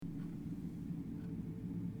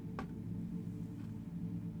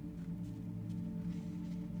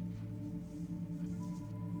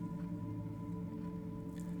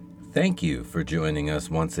Thank you for joining us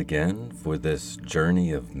once again for this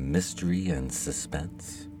journey of mystery and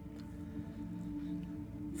suspense.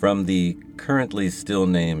 From the currently still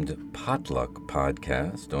named Potluck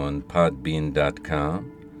Podcast on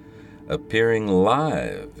Podbean.com, appearing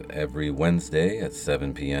live every Wednesday at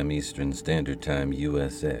 7 p.m. Eastern Standard Time,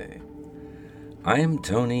 USA. I am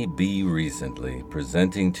Tony B. Recently,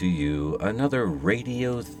 presenting to you another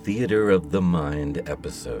Radio Theater of the Mind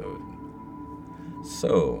episode.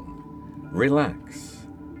 So, relax,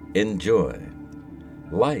 enjoy,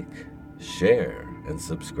 like, share, and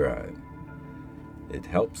subscribe. It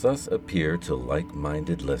helps us appear to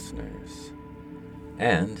like-minded listeners.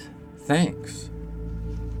 And thanks.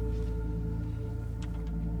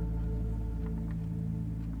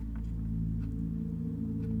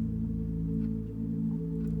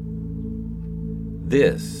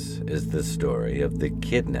 This is the story of the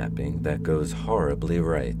kidnapping that goes horribly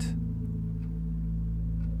right.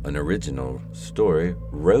 An original story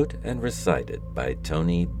wrote and recited by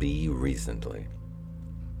Tony B. Recently.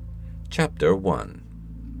 Chapter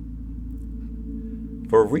 1.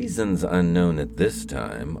 For reasons unknown at this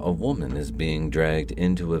time, a woman is being dragged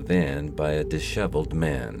into a van by a disheveled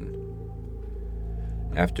man.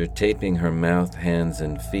 After taping her mouth, hands,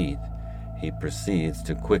 and feet, he proceeds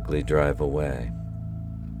to quickly drive away.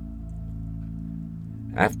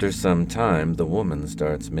 After some time, the woman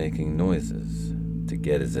starts making noises to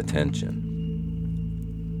get his attention.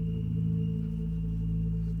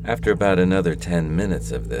 After about another 10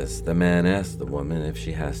 minutes of this, the man asks the woman if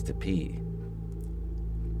she has to pee.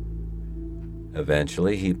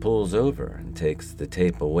 Eventually, he pulls over and takes the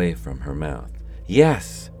tape away from her mouth.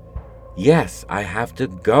 Yes, I have to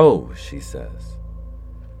go, she says.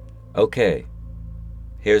 Okay,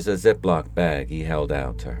 here's a Ziploc bag he held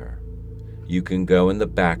out to her. You can go in the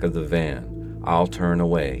back of the van. I'll turn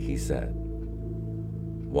away, he said.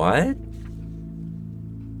 What?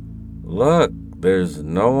 Look, there's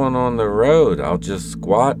no one on the road. I'll just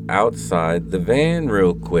squat outside the van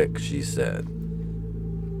real quick, she said.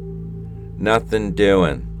 Nothing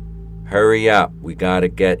doing. Hurry up, we gotta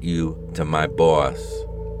get you to my boss.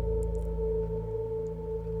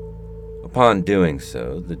 Upon doing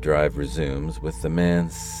so, the drive resumes with the man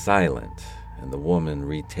silent and the woman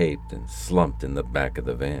retaped and slumped in the back of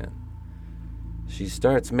the van. She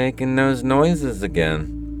starts making those noises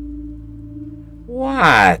again.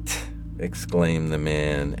 What? Exclaimed the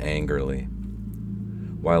man angrily,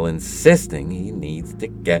 while insisting he needs to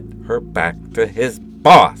get her back to his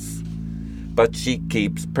boss. But she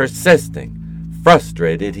keeps persisting.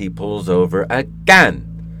 Frustrated, he pulls over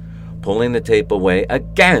again. Pulling the tape away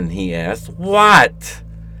again, he asks, What?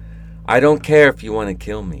 I don't care if you want to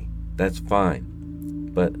kill me. That's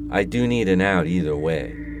fine. But I do need an out either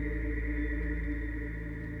way.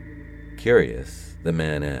 Curious, the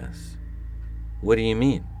man asks, What do you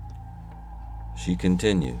mean? She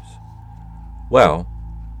continues, Well,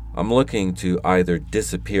 I'm looking to either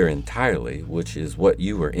disappear entirely, which is what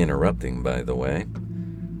you were interrupting, by the way.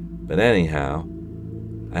 But anyhow,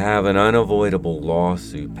 I have an unavoidable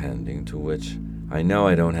lawsuit pending to which I know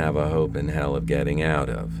I don't have a hope in hell of getting out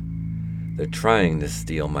of. They're trying to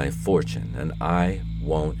steal my fortune, and I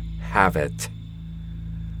won't have it.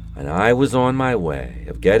 And I was on my way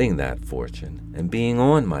of getting that fortune and being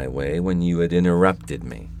on my way when you had interrupted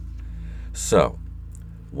me. So,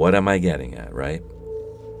 what am I getting at, right?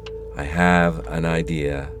 I have an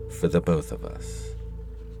idea for the both of us.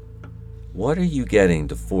 What are you getting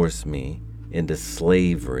to force me into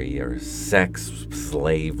slavery or sex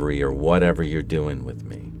slavery or whatever you're doing with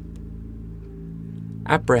me?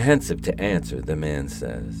 Apprehensive to answer, the man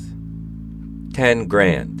says, 10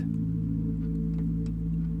 grand.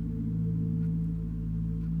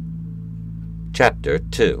 Chapter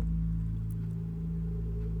 2.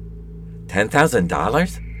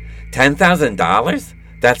 $10,000? $10,000?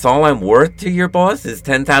 That's all I'm worth to your boss is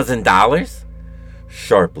 $10,000?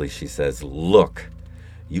 Sharply, she says, Look,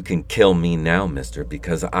 you can kill me now, mister,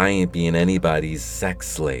 because I ain't being anybody's sex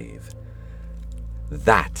slave.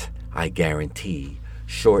 That, I guarantee,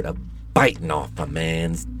 short of biting off a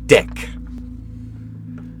man's dick.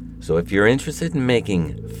 So if you're interested in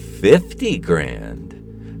making 50 grand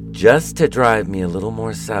just to drive me a little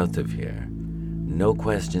more south of here, no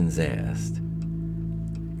questions asked,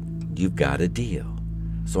 you've got a deal.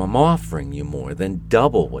 So I'm offering you more than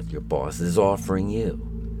double what your boss is offering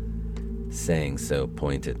you. Saying so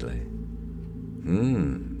pointedly.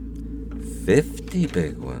 50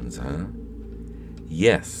 big ones, huh?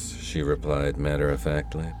 Yes, she replied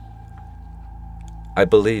matter-of-factly. I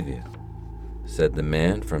believe you, said the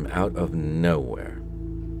man from out of nowhere.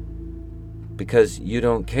 Because you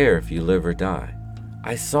don't care if you live or die.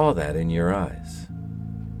 I saw that in your eyes.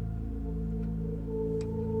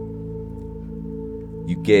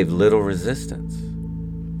 You gave little resistance.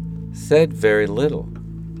 Said very little.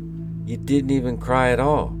 You didn't even cry at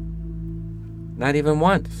all. Not even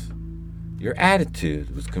once. Your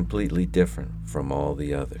attitude was completely different from all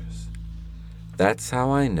the others. That's how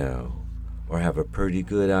I know, or have a pretty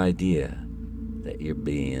good idea, that you're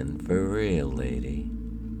being for real, lady.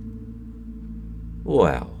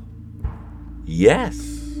 Well, yes,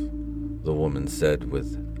 the woman said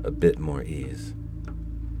with a bit more ease.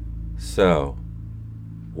 So,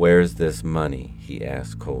 where's this money? He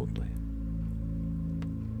asked coldly.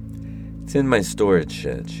 It's in my storage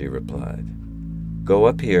shed, she replied. Go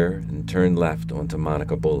up here and turn left onto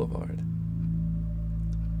Monica Boulevard.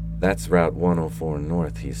 That's Route 104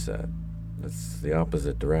 North, he said. That's the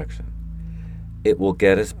opposite direction. It will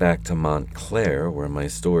get us back to Montclair, where my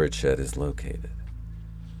storage shed is located.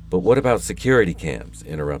 But what about security cams?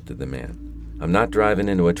 Interrupted the man. I'm not driving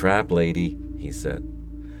into a trap, lady, he said.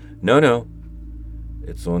 No.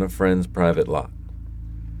 It's on a friend's private lot.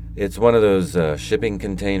 It's one of those shipping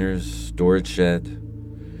containers, storage shed.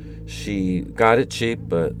 She got it cheap,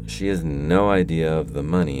 but she has no idea of the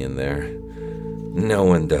money in there. No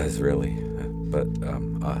one does, really. But,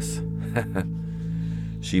 us.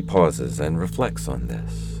 She pauses and reflects on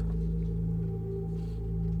this.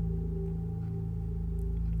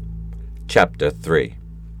 Chapter 3.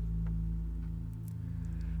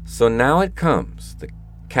 So now it comes, the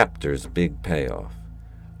captor's big payoff,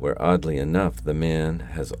 where oddly enough the man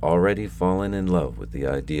has already fallen in love with the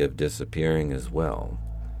idea of disappearing as well.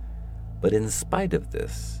 But in spite of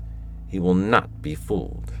this, he will not be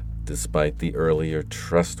fooled, despite the earlier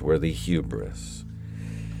trustworthy hubris.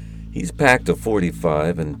 He's packed a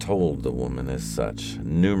 .45 and told the woman as such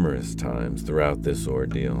numerous times throughout this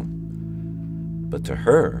ordeal. But to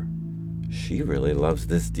her, she really loves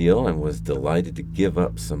this deal and was delighted to give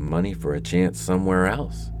up some money for a chance somewhere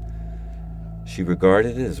else. She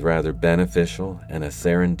regarded it as rather beneficial and a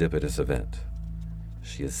serendipitous event.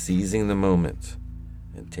 She is seizing the moment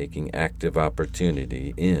and taking active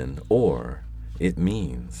opportunity in, or it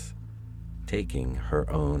means taking her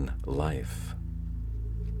own life.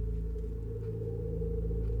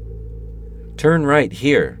 Turn right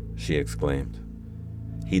here, she exclaimed.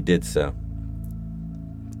 He did so.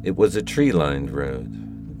 It was a tree-lined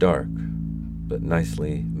road, dark, but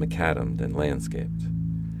nicely macadamied and landscaped,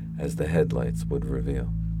 as the headlights would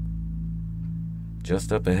reveal.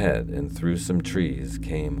 Just up ahead and through some trees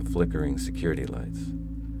came flickering security lights.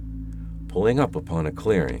 Pulling up upon a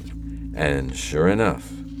clearing, and sure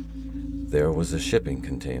enough, there was a shipping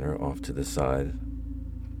container off to the side.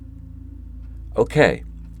 Okay,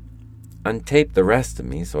 untape the rest of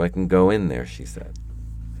me so I can go in there, she said.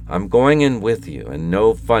 I'm going in with you, and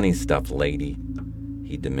no funny stuff, lady,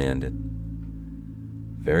 he demanded.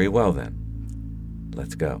 Very well then,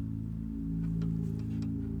 let's go.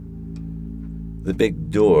 The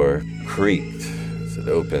big door creaked as it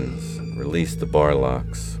opens and released the bar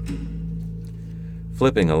locks.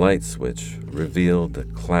 Flipping a light switch revealed a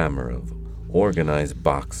clamor of organized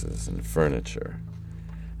boxes and furniture,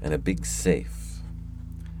 and a big safe.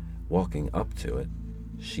 Walking up to it,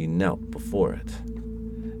 she knelt before it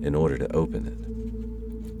in order to open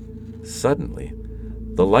it. Suddenly,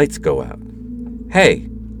 the lights go out. Hey,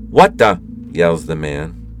 what the? Yells the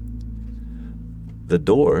man. The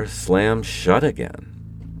door slammed shut again,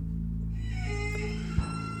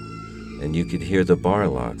 and you could hear the bar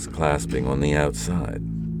locks clasping on the outside.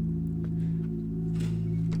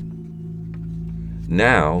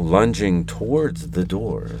 Now, lunging towards the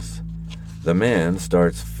doors, the man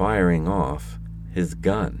starts firing off his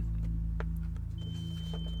gun.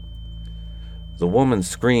 The woman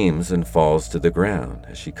screams and falls to the ground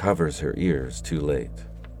as she covers her ears too late.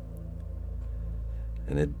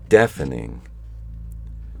 And a deafening,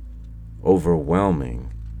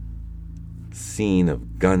 overwhelming scene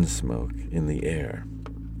of gun smoke in the air.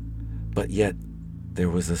 But yet there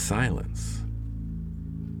was a silence.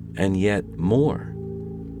 And yet more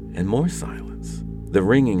and more silence. The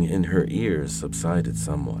ringing in her ears subsided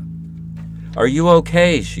somewhat. Are you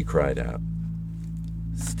okay? She cried out.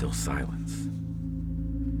 Still silence.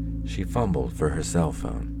 She fumbled for her cell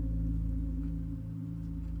phone.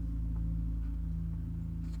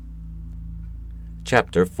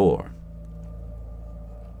 Chapter 4.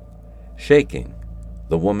 Shaking,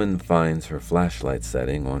 the woman finds her flashlight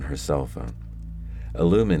setting on her cell phone.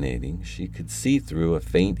 Illuminating, she could see through a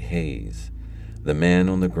faint haze the man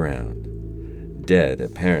on the ground, dead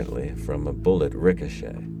apparently from a bullet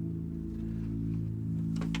ricochet.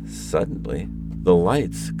 Suddenly, the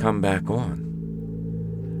lights come back on,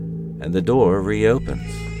 and the door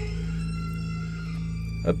reopens.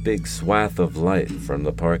 A big swath of light from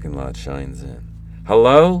the parking lot shines in.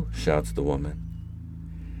 "Hello?" shouts the woman.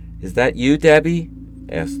 "Is that you, Debbie?"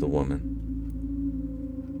 asks the woman.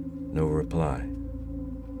 No reply.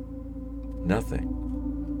 Nothing.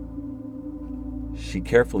 She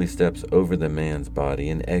carefully steps over the man's body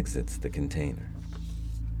and exits the container.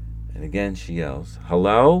 And again she yells,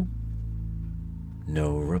 "Hello?"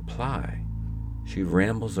 No reply. She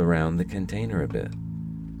rambles around the container a bit.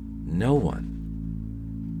 No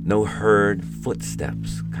one. No heard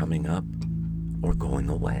footsteps coming up or going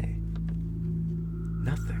away.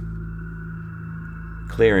 Nothing.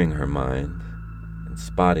 Clearing her mind and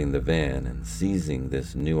spotting the van and seizing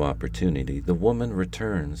this new opportunity, the woman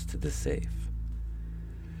returns to the safe,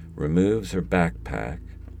 removes her backpack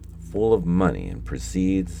full of money, and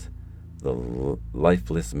proceeds the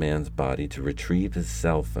lifeless man's body to retrieve his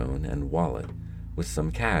cell phone and wallet with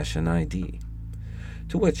some cash and ID,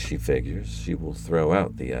 to which she figures she will throw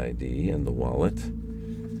out the ID and the wallet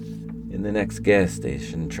in the next gas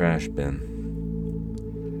station trash bin,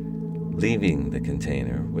 leaving the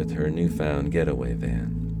container with her newfound getaway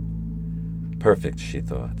van. Perfect, she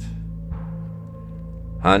thought.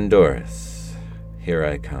 Honduras, here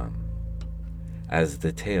I come, as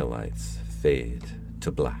the taillights fade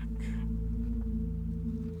to black.